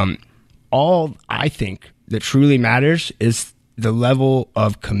 All I think that truly matters is the level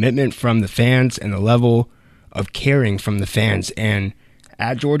of commitment from the fans and the level of caring from the fans. And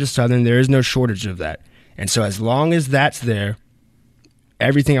at Georgia Southern, there is no shortage of that. And so as long as that's there,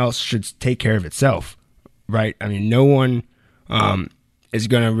 everything else should take care of itself, right? I mean, no one is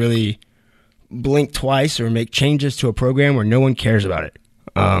going to really blink twice or make changes to a program where no one cares about it.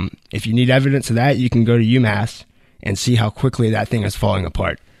 If you need evidence of that, you can go to UMass and see how quickly that thing is falling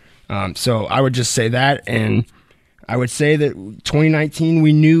apart. So I would just say that, and I would say that 2019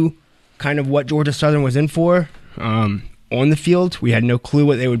 we knew kind of what Georgia Southern was in for on the field. We had no clue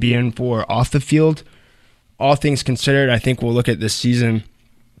what they would be in for off the field. All things considered, I think we'll look at this season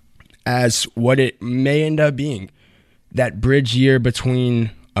as what it may end up being, that bridge year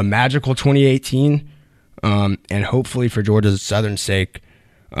between a magical 2018 and hopefully for Georgia Southern's sake,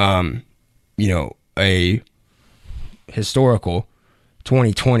 a historical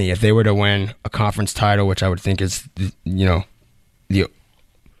 2020 if they were to win a conference title, which I would think is, the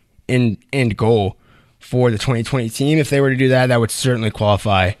end goal for the 2020 team. If they were to do that, that would certainly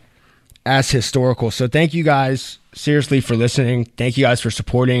qualify as historical. So thank you guys seriously for listening. Thank you guys for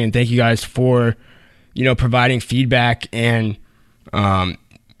supporting, and thank you guys for, providing feedback and,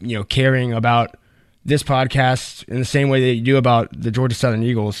 caring about this podcast in the same way that you do about the Georgia Southern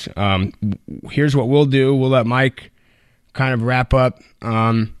Eagles. Here's what we'll do. We'll let Mike kind of wrap up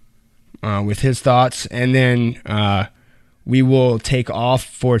with his thoughts, and then we will take off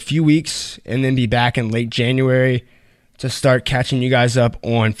for a few weeks and then be back in late January to start catching you guys up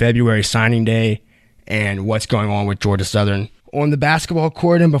on February signing day and what's going on with Georgia Southern on the basketball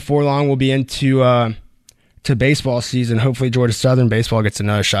court. And before long, we'll be into to baseball season. Hopefully Georgia Southern baseball gets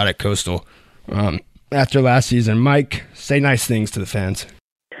another shot at Coastal after last season. Mike, say nice things to the fans.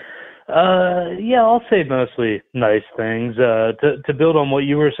 Yeah, I'll say mostly nice things. To build on what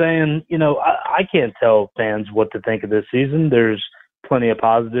you were saying, I can't tell fans what to think of this season. There's plenty of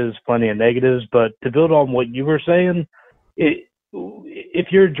positives, plenty of negatives, but to build on what you were saying, if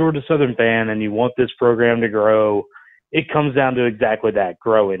you're a Georgia Southern fan and you want this program to grow, it comes down to exactly that,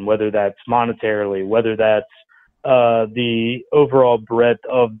 growing, whether that's monetarily, whether that's the overall breadth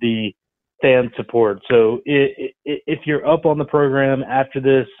of the fan support. So if you're up on the program after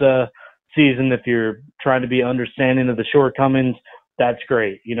this season, if you're trying to be understanding of the shortcomings, that's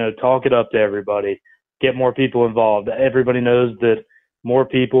great. Talk it up to everybody. Get more people involved. Everybody knows that more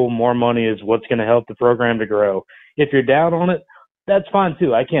people, more money is what's going to help the program to grow. If you're down on it, that's fine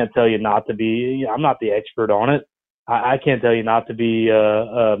too. I can't tell you not to be. I'm not the expert on it. I can't tell you not to be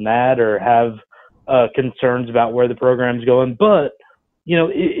mad or have concerns about where the program's going. But,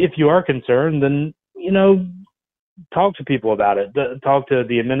 if you are concerned, then, talk to people about it. Talk to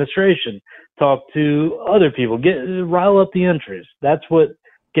the administration. Talk to other people. Rile up the interest. That's what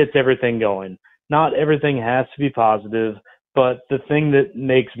gets everything going. Not everything has to be positive, but the thing that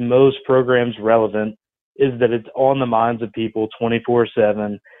makes most programs relevant is that it's on the minds of people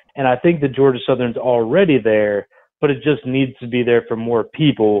 24/7. And I think that Georgia Southern's already there, but it just needs to be there for more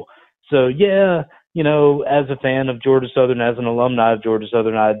people. So, yeah, as a fan of Georgia Southern, as an alumni of Georgia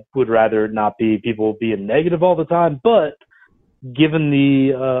Southern, I would rather not be people being negative all the time. But given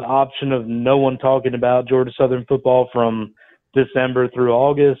the option of no one talking about Georgia Southern football from December through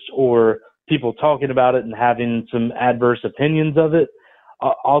August, or people talking about it and having some adverse opinions of it,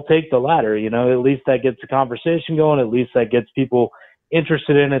 I'll take the latter. At least that gets the conversation going. At least that gets people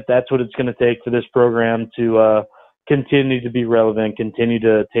interested in it. That's what it's going to take for this program to continue to be relevant, continue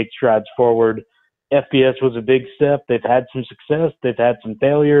to take strides forward. FBS was a big step. They've had some success. They've had some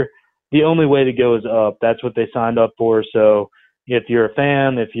failure. The only way to go is up. That's what they signed up for. So if you're a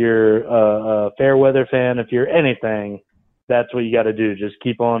fan, if you're a fair weather fan, if you're anything, that's what you got to do. Just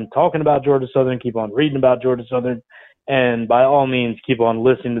keep on talking about Georgia Southern, keep on reading about Georgia Southern, and by all means, keep on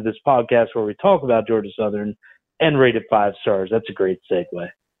listening to this podcast where we talk about Georgia Southern and rate it 5 stars. That's a great segue.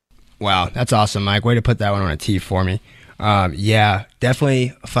 Wow, that's awesome, Mike. Way to put that one on a tee for me. Yeah,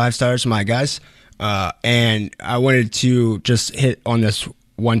 definitely 5 stars, my guys. And I wanted to just hit on this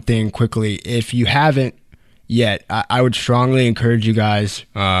one thing quickly. If you haven't yet, I would strongly encourage you guys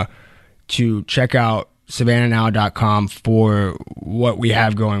to check out SavannahNow.com for what we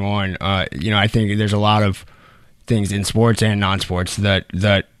have going on. I think there's a lot of things in sports and non-sports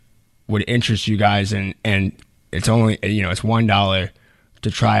that would interest you guys, and it's only, it's $1 to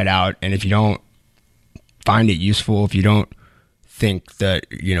try it out. And if you don't find it useful, if you don't think that,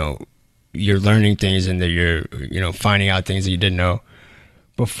 you're learning things and that you're, finding out things that you didn't know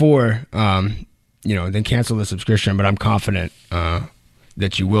before, then cancel the subscription. But I'm confident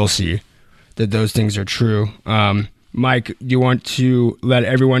that you will see that those things are true. Mike, do you want to let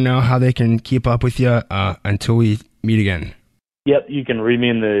everyone know how they can keep up with you until we meet again? Yep, you can read me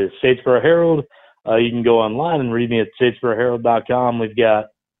in the Statesboro Herald. You can go online and read me at statesboroherald.com. We've got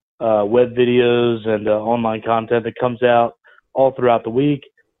web videos and online content that comes out all throughout the week.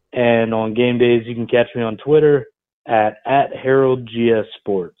 And on game days, you can catch me on Twitter at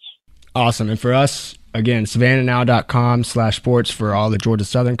HeraldGSSports. Awesome. And for us, again, SavannahNow.com/sports for all the Georgia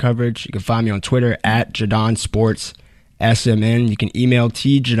Southern coverage. You can find me on Twitter at JadonSportsSMN. You can email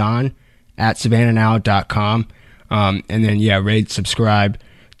tjadon@SavannahNow.com. And then, rate, subscribe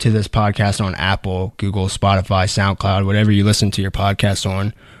to this podcast on Apple, Google, Spotify, SoundCloud, whatever you listen to your podcasts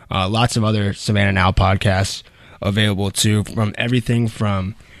on. Lots of other Savannah Now podcasts available too, from everything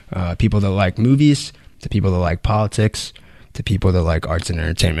from people that like movies to people that like politics to people that like arts and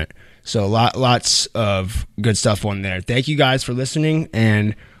entertainment. So lots of good stuff on there. Thank you guys for listening,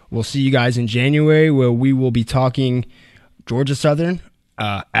 and we'll see you guys in January where we will be talking Georgia Southern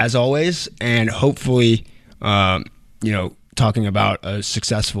as always, and hopefully talking about a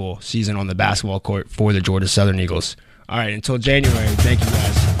successful season on the basketball court for the Georgia Southern Eagles. All right, until January, thank you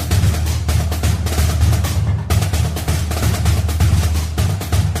guys.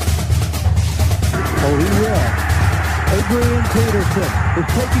 Oh, he will. Adrian Peterson is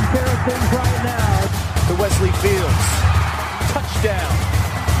taking care of things right now. To Wesley Fields. Touchdown,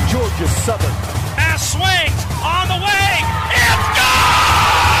 Georgia Southern. Pass swings on the way.